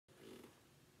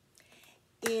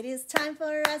It is time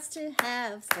for us to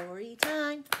have story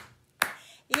time.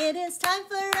 It is time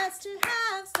for us to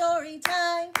have story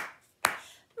time.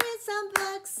 Read some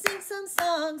books, sing some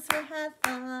songs, we'll have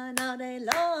fun all day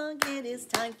long. It is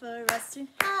time for us to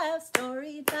have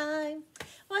story time.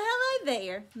 Well, hello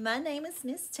there. My name is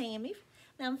Miss Tammy,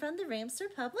 and I'm from the Ramseur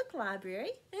Public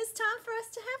Library. It's time for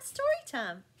us to have story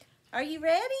time. Are you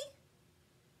ready?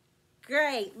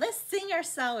 Great. Let's sing our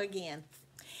song again.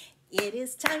 It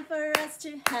is time for us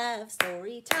to have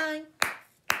story time.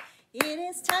 It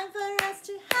is time for us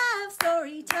to have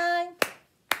story time.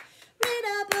 Read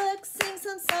a book, sing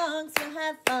some songs, we'll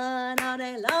have fun all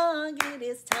day long. It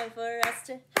is time for us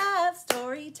to have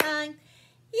story time.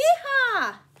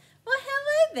 Yeehaw! Well,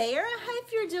 hello there. I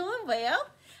hope you're doing well.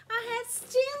 I have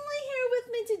Stanley here with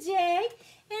me today,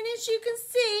 and as you can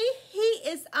see, he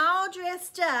is all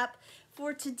dressed up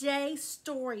for today's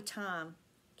story time.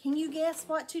 Can you guess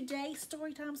what today's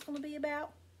story time is going to be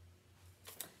about?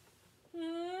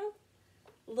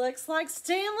 Looks like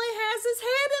Stanley has his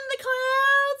head in the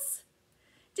clouds.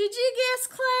 Did you guess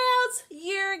clouds?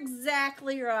 You're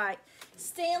exactly right.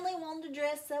 Stanley wanted to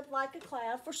dress up like a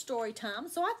cloud for story time,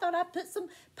 so I thought I'd put some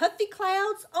puffy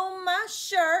clouds on my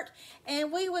shirt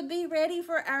and we would be ready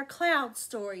for our cloud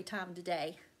story time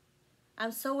today.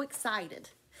 I'm so excited.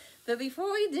 But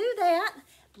before we do that,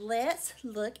 let's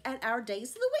look at our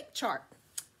days of the week chart.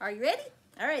 Are you ready?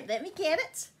 All right, let me get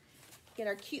it. Get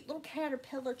our cute little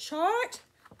caterpillar chart.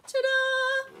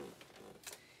 Ta-da!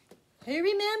 Who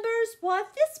remembers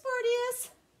what this word is?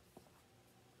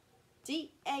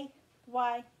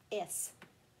 D-A-Y-S.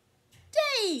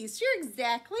 Days. You're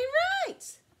exactly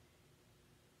right.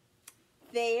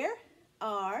 There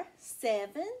are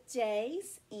 7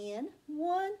 days in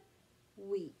 1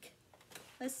 week.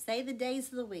 Let's say the days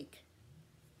of the week.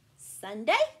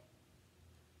 Sunday,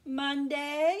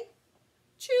 Monday,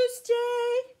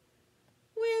 Tuesday,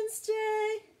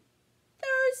 Wednesday,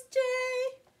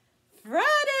 Thursday,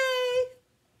 Friday,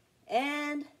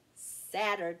 and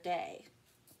Saturday.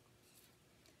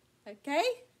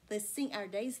 Okay, let's sing our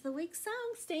Days of the Week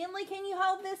song. Stanley, can you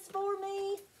hold this for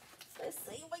me? Let's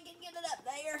see if we can get it up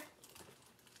there.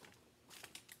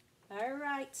 All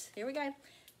right, here we go.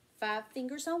 5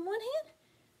 fingers on one hand,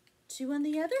 2 on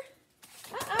the other.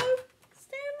 Uh-oh,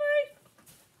 Stanley,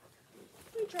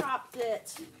 we dropped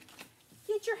it.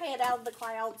 Get your head out of the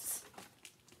clouds.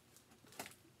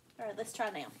 All right, let's try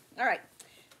now. All right,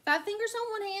 5 fingers on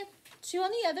one hand, 2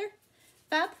 on the other.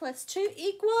 5 plus 2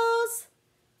 equals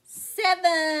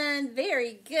 7.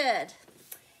 Very good.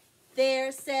 There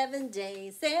are 7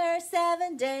 days. There are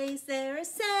 7 days. There are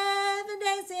 7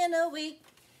 days in a week.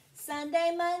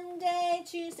 Sunday, Monday,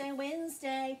 Tuesday,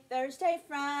 Wednesday, Thursday,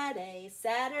 Friday,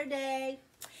 Saturday.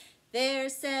 There are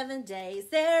 7 days.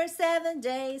 There are 7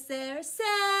 days. There are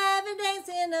 7 days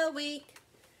in a week.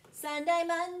 Sunday,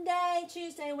 Monday,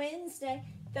 Tuesday, Wednesday,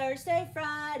 Thursday,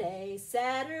 Friday,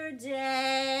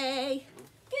 Saturday.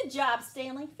 Good job,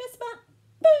 Stanley. Fist bump.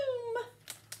 Boom.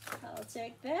 I'll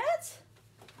take that.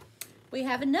 We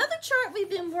have another chart we've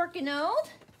been working on.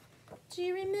 Do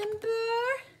you remember?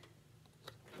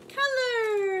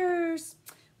 Colors.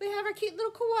 We have our cute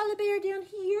little koala bear down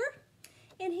here,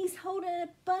 and he's holding a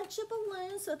bunch of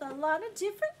balloons with a lot of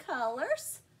different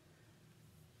colors.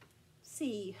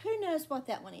 See, who knows what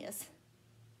that one is?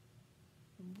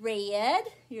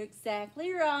 Red. You're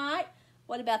exactly right.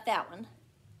 What about that one?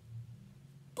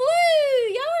 Blue.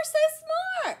 Y'all are so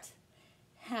smart.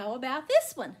 How about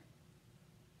this one?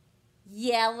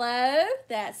 Yellow.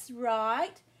 That's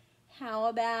right. How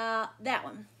about that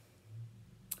one?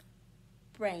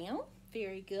 Brown.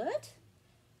 Very good.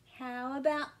 How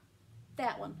about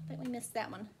that one? I think we missed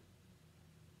that one.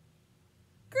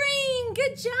 Green.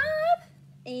 Good job.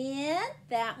 And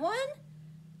that one?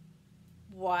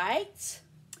 White.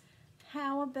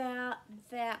 How about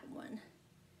that one?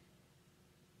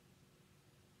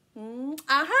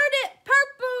 I heard it.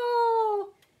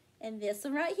 Purple. And this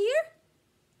one right here?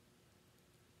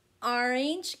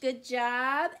 Orange. Good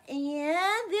job.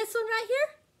 And this one right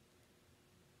here?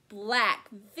 Black.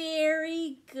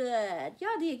 Very good.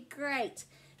 Y'all did great.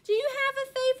 Do you have a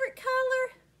favorite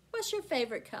color? What's your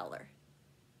favorite color?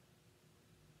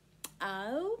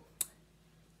 Oh,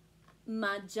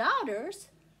 my daughter's,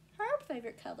 her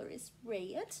favorite color is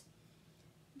red.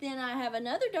 Then I have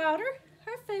another daughter,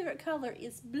 her favorite color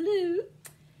is blue.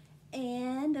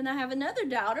 And then I have another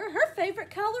daughter, her favorite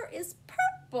color is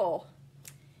purple.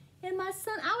 And my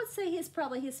son, I would say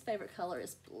probably his favorite color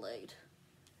is blue.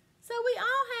 So we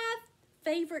all have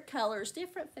favorite colors,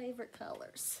 different favorite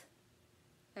colors.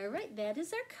 All right, that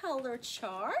is our color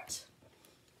chart.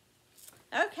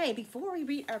 Okay, before we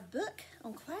read our book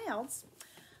on clouds,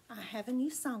 I have a new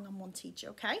song I'm going to teach you,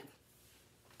 okay?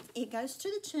 It goes to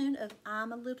the tune of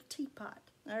I'm a Little Teapot.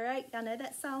 All right, y'all know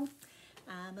that song?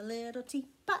 I'm a little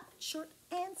teapot, short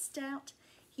and stout.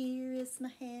 Here is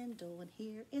my handle and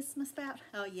here is my spout.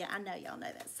 Oh yeah, I know y'all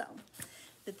know that song.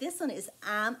 But this one is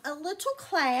I'm a Little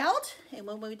Cloud. And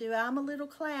when we do I'm a Little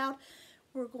Cloud,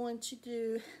 we're going to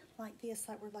do like this,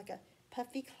 like we're like a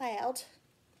puffy cloud.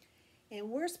 And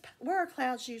where are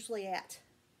clouds usually at?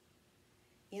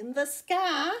 In the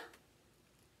sky.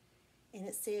 And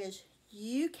it says,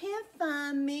 you can't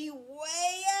find me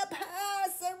way up high,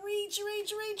 so reach,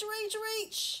 reach, reach, reach,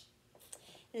 reach.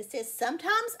 And it says,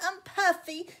 sometimes I'm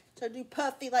puffy, so do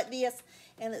puffy like this,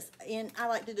 and I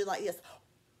like to do like this.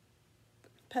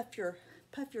 Puff your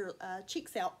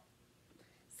cheeks out.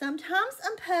 Sometimes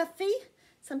I'm puffy,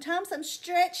 sometimes I'm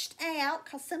stretched out,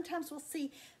 because sometimes we'll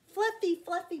see fluffy,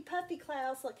 fluffy, puffy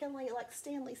clouds, like kind of like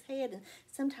Stanley's head, and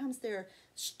sometimes they're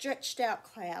stretched out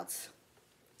clouds.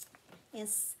 And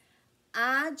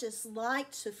I just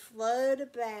like to float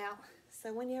about.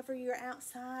 So whenever you're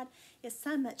outside, it's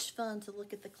so much fun to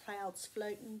look at the clouds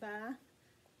floating by.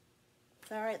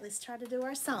 All right, let's try to do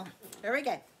our song. Here we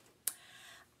go.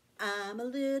 I'm a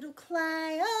little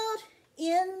cloud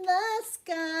in the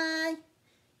sky.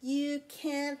 You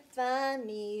can't find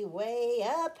me way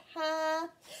up high.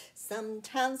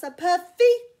 Sometimes I'm puffy,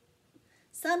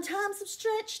 sometimes I'm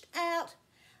stretched out.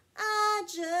 I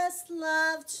just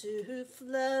love to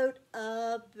float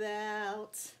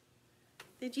about.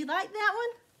 Did you like that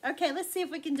one? Okay, let's see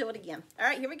if we can do it again. All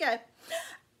right, here we go.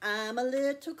 I'm a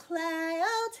little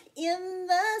cloud in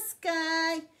the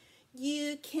sky.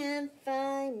 You can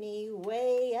find me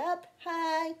way up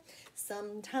high.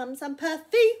 Sometimes I'm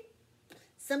puffy,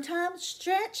 sometimes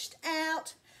stretched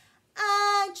out.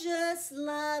 I just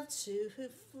love to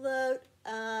float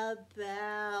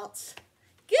about.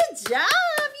 Good job!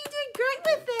 You did great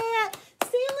with that.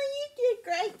 Stanley, you did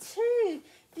great too.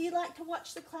 Do you like to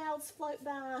watch the clouds float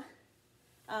by?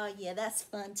 Oh yeah, that's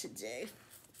fun to do.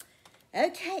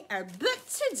 Okay, our book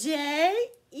today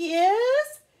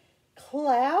is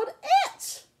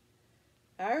Cloudette.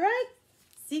 All right,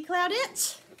 see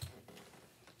Cloudette?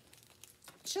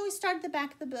 Shall we start at the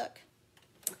back of the book?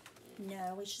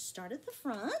 No, we should start at the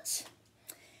front.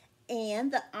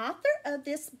 And the author of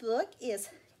this book is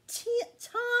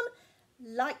Tom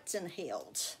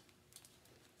Lichtenheld.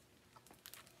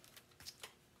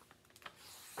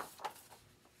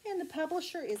 And the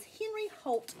publisher is Henry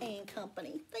Holt and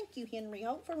Company. Thank you, Henry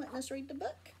Holt, for letting us read the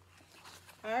book.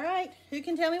 All right, who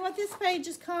can tell me what this page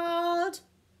is called?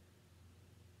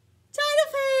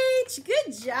 Title page.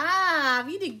 Good job.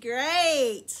 You did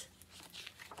great.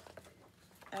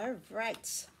 All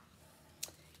right.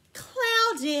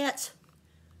 Cloudette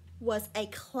was a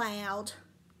cloud.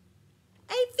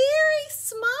 A very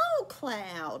small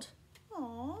cloud.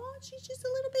 Aw, she's just a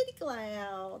little bitty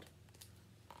cloud.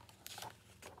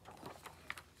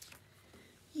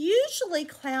 Usually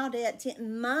Cloudette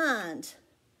didn't mind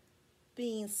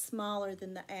being smaller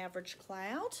than the average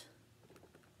cloud.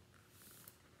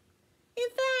 In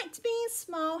fact, being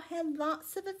small had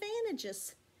lots of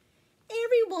advantages.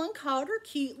 Everyone called her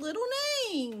cute little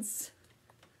names.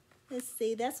 Let's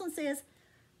see, this one says,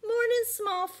 morning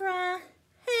small fry.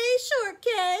 Hey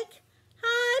shortcake.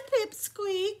 Hi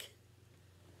pipsqueak.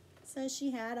 So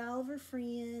she had all of her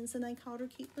friends and they called her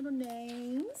cute little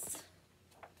names.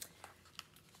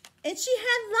 And she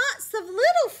had lots of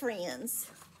little friends.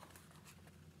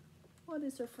 What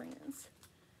is her friends?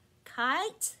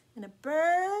 Kite and a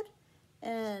bird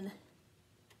and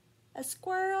a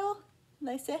squirrel. And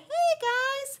they said, hey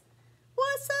guys,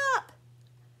 what's up?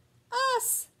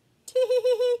 Us.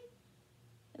 Tee-hee-hee-hee.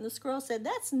 And the squirrel said,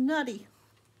 that's nutty.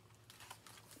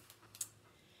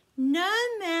 No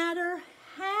matter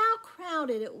how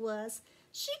crowded it was,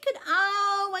 she could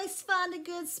always find a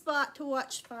good spot to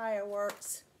watch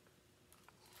fireworks.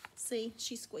 See,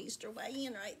 she squeezed her way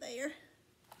in right there.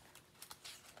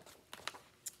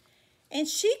 And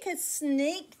she could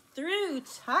sneak through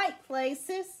tight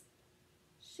places.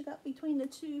 She got between the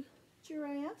two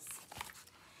giraffes.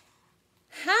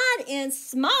 Hide in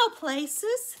small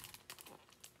places.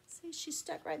 See, she's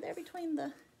stuck right there between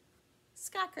the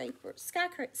skyscrapers.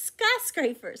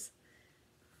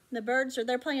 The birds are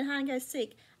there playing hide and go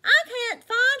seek. I can't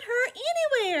find her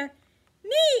anywhere.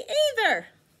 Me either.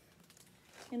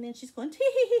 And then she's going,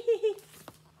 tee-hee-hee-hee.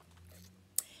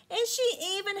 And she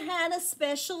even had a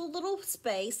special little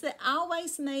space that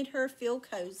always made her feel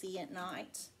cozy at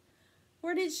night.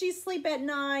 Where did she sleep at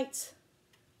night?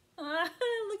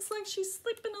 Looks like she's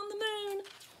sleeping on the moon.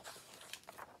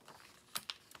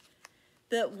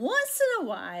 But once in a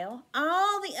while,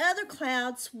 all the other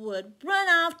clouds would run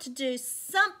off to do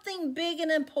something big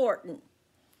and important.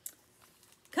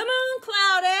 Come on,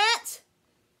 Cloudette.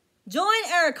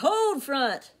 Join our cold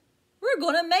front. We're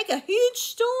going to make a huge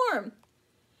storm.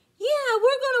 Yeah,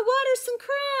 we're going to water some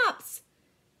crops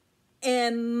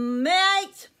and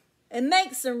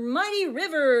make some mighty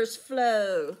rivers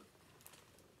flow.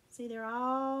 See, they're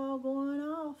all going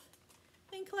off.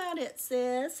 And Cloudette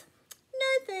says,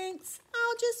 no thanks,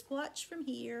 I'll just watch from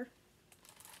here.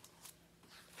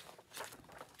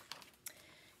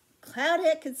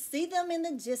 Cloudette could see them in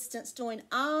the distance doing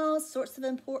all sorts of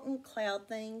important cloud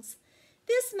things.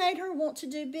 This made her want to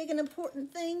do big and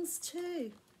important things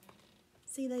too.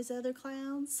 See those other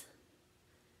clouds?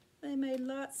 They made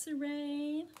lots of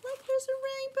rain. Look, there's a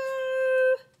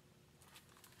rainbow.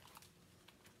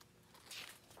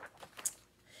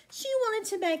 She wanted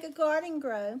to make a garden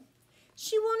grow.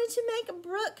 She wanted to make a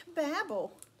brook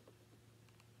babble.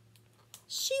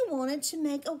 She wanted to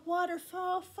make a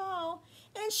waterfall fall.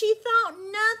 And she thought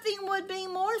nothing would be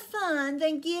more fun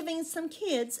than giving some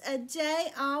kids a day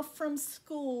off from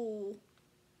school.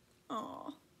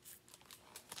 Aw.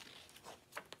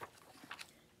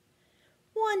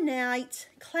 One night,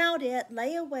 Cloudette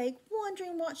lay awake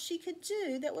wondering what she could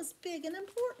do that was big and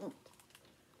important.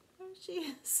 There she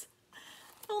is.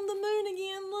 On the moon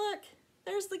again, look.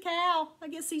 There's the cow. I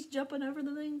guess he's jumping over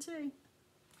the moon too.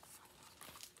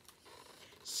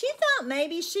 She thought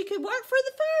maybe she could work for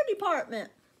the fire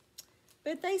department.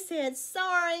 But they said,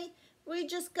 sorry, we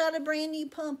just got a brand new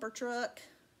pumper truck.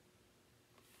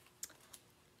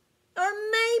 Or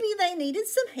maybe they needed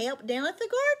some help down at the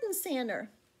garden center.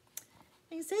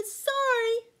 He said,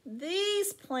 sorry,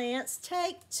 these plants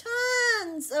take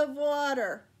tons of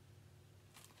water.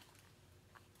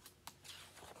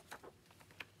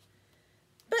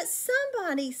 But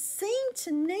somebody seemed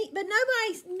to need, but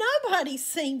nobody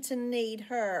seemed to need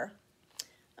her.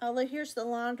 Oh, look, here's the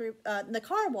laundry, the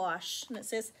car wash, and it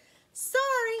says,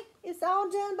 sorry, it's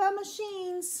all done by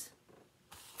machines.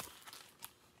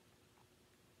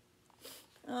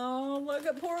 Oh, look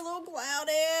at poor little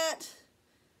Cloudette.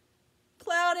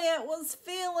 Cloudette was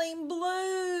feeling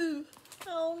blue.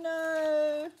 Oh,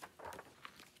 no.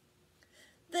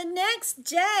 The next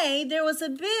day, there was a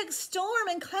big storm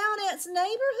in Cloudette's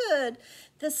neighborhood.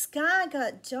 The sky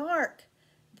got dark.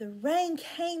 The rain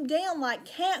came down like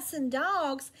cats and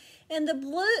dogs, and the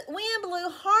wind blew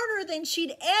harder than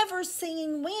she'd ever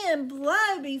seen wind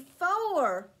blow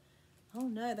before. Oh,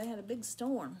 no, they had a big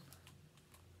storm.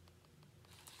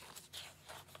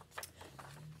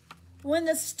 When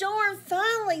the storm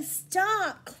finally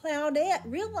stopped, Cloudette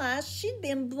realized she'd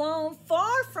been blown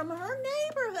far from her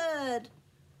neighborhood.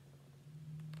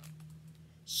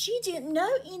 She didn't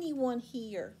know anyone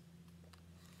here.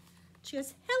 She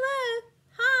goes, hello,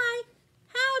 hi,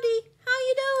 howdy, how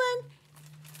you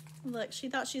doing? Look, she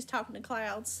thought she was talking to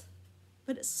clouds,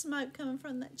 but it's smoke coming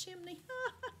from that chimney.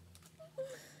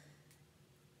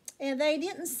 And they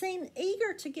didn't seem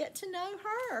eager to get to know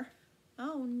her.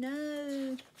 Oh,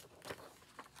 no.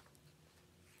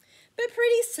 But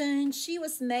pretty soon she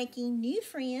was making new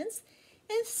friends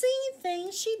and seeing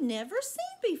things she'd never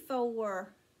seen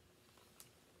before.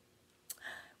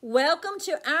 Welcome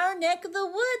to our neck of the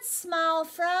woods, small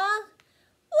fry.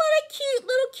 What a cute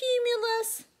little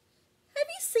cumulus. Have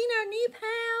you seen our new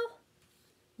pal?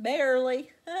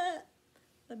 Barely.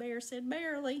 The bear said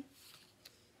barely.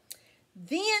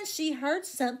 Then she heard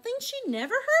something she'd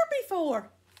never heard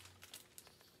before.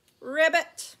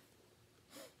 Ribbit.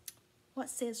 What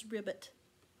says ribbit?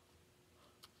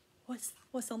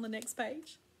 What's on the next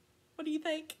page? What do you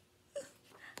think?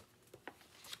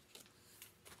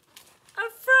 A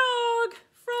frog.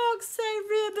 Frogs say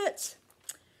ribbit.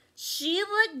 She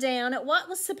looked down at what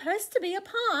was supposed to be a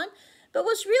pond, but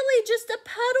was really just a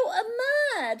puddle of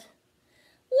mud.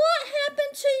 What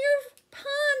happened to your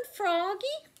pond,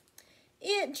 Froggy?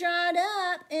 It dried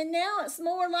up, and now it's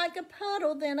more like a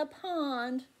puddle than a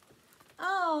pond.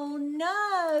 Oh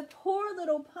no, poor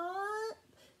little pond.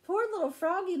 Poor little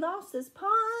Froggy lost his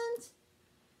pond.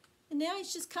 And now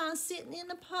he's just kind of sitting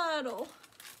in a puddle.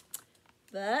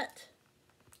 But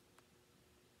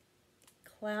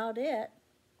Cloudette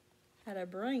had a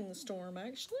brainstorm,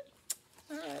 actually.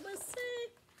 All right, let's see.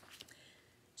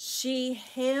 She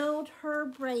held her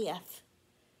breath,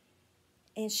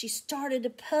 and she started to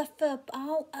puff up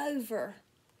all over.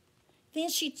 Then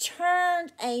she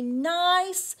turned a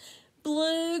nice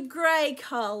blue-gray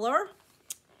color.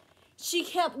 She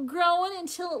kept growing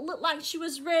until it looked like she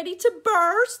was ready to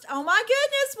burst. Oh my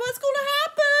goodness, what's going to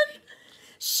happen?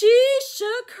 She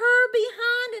shook her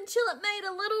behind until it made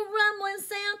a little rumbling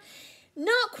sound.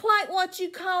 Not quite what you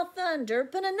call thunder,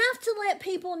 but enough to let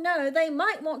people know they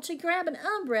might want to grab an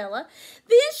umbrella.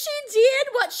 Then she did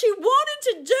what she wanted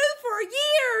to do for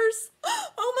years.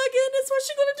 Oh my goodness, what's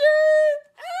she gonna do?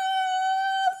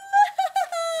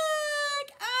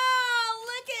 Oh,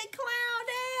 look at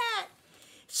Cloudette.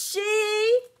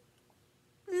 She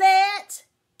let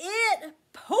it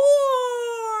pour.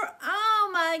 Oh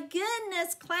my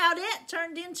goodness, Cloudette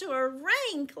turned into a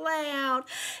rain cloud.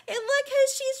 And look who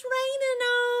she's raining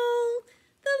on.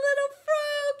 The little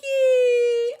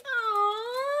froggy.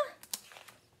 Aww.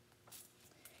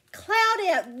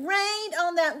 Cloudette rained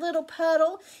on that little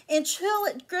puddle until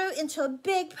it grew into a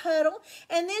big puddle.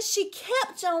 And then she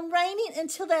kept on raining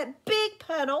until that big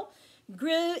puddle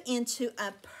grew into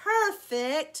a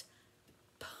perfect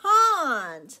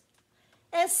pond.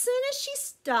 As soon as she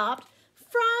stopped,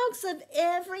 frogs of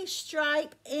every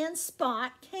stripe and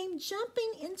spot came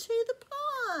jumping into the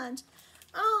pond.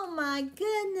 Oh my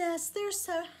goodness, they're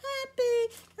so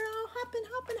happy. They're all hopping,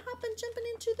 jumping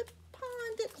into the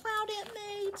pond that Cloudette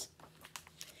made.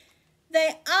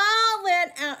 They all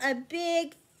let out a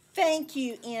big thank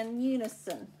you in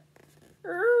unison.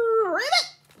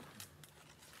 Ribbit!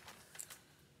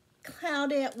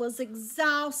 Cloudette was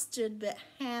exhausted but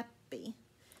happy.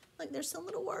 Look, there's some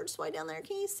little words way down there.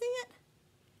 Can you see it?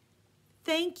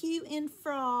 Thank you in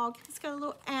frog. It's got a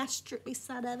little asterisk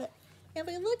beside of it. If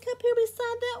we look up here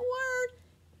beside that word,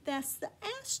 that's the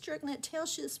asterisk, and it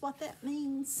tells you what that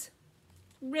means.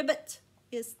 Ribbit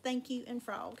is thank you in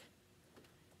frog.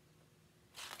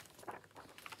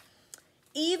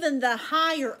 Even the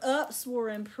higher ups were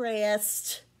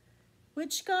impressed,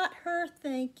 which got her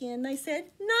thinking. They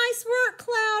said, nice work,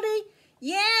 Cloudy.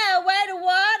 Yeah, way to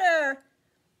water.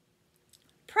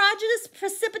 Prejudice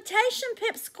precipitation,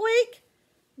 Pipsqueak.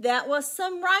 That was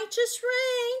some righteous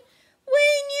rain. We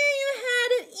knew you had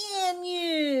it in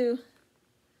you.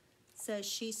 So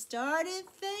she started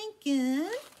thinking,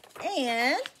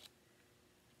 and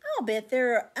I'll bet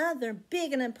there are other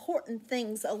big and important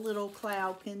things a little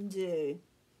cloud can do.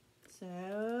 So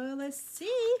let's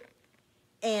see.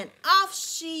 And off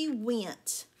she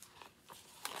went.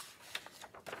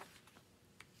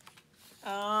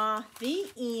 The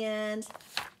end.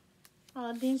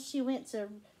 Then she went to,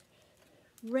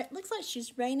 looks like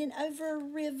she's raining over a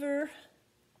river.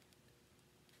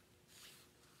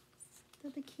 So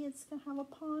the kids can have a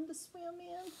pond to swim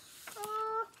in.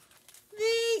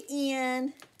 The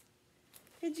end.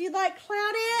 Did you like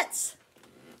Cloudette?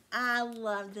 I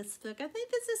love this book. I think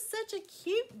this is such a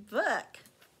cute book.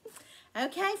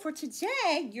 Okay, for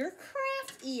today, your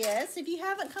craft is, if you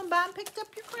haven't come by and picked up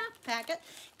your craft packet,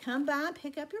 come by and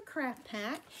pick up your craft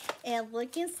pack and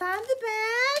look inside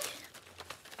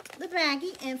the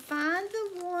baggie, and find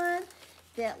the one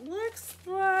that looks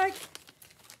like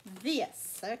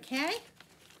this, okay?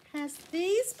 Has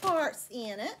these parts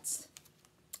in it,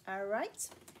 all right?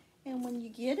 And when you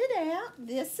get it out,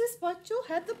 this is what you'll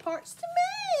have the parts to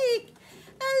make.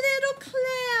 A little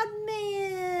cloud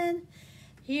man.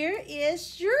 Here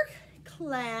is your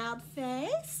cloud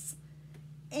face,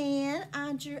 and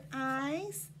add your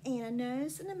eyes and a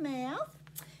nose and a mouth.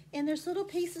 And there's little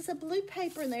pieces of blue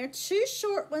paper in there, 2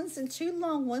 short ones and 2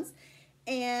 long ones.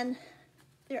 And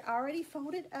they're already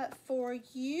folded up for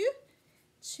you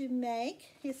to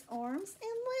make his arms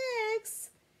and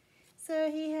legs. So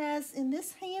he has in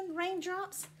this hand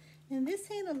raindrops, in this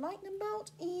hand a lightning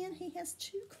bolt, and he has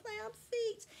 2 cloud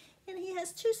feet. And he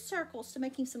has 2 circles to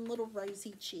make him some little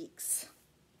rosy cheeks.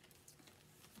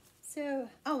 So,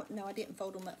 oh, no, I didn't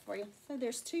fold them up for you. So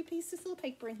there's 2 pieces of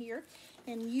paper in here,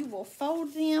 and you will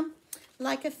fold them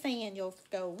like a fan. You'll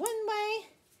go one way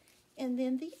and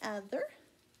then the other.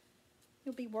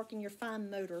 You'll be working your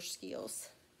fine motor skills.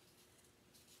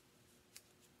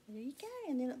 There you go,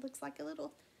 and then it looks like a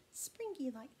little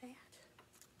springy like that.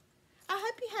 I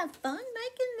hope you have fun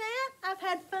making that. I've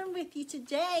had fun with you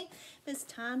today, but it's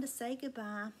time to say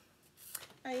goodbye.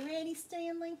 Are you ready,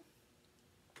 Stanley?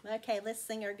 Okay, let's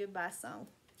sing our goodbye song.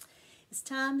 It's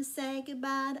time to say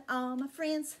goodbye to all my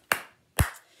friends.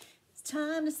 It's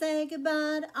time to say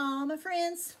goodbye to all my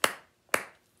friends.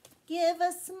 Give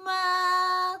a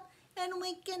smile and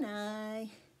wink an eye.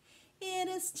 It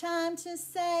is time to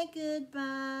say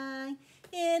goodbye.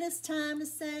 It is time to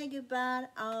say goodbye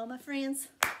to all my friends.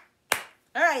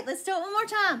 All right, let's do it one more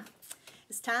time.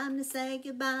 It's time to say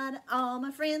goodbye to all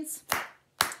my friends.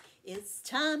 It's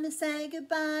time to say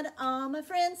goodbye to all my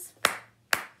friends.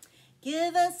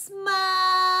 Give a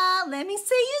smile. Let me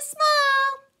see you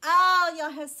smile. Oh,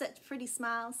 y'all have such pretty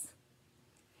smiles.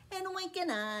 And wink an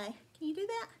eye. Can you do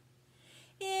that?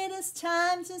 It is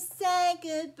time to say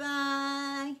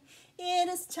goodbye. It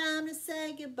is time to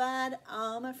say goodbye to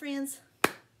all my friends.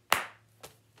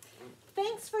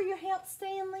 Thanks for your help,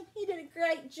 Stanley. You did a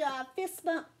great job. Fist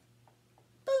bump.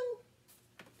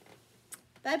 Boom.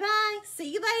 Bye-bye.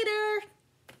 See you later.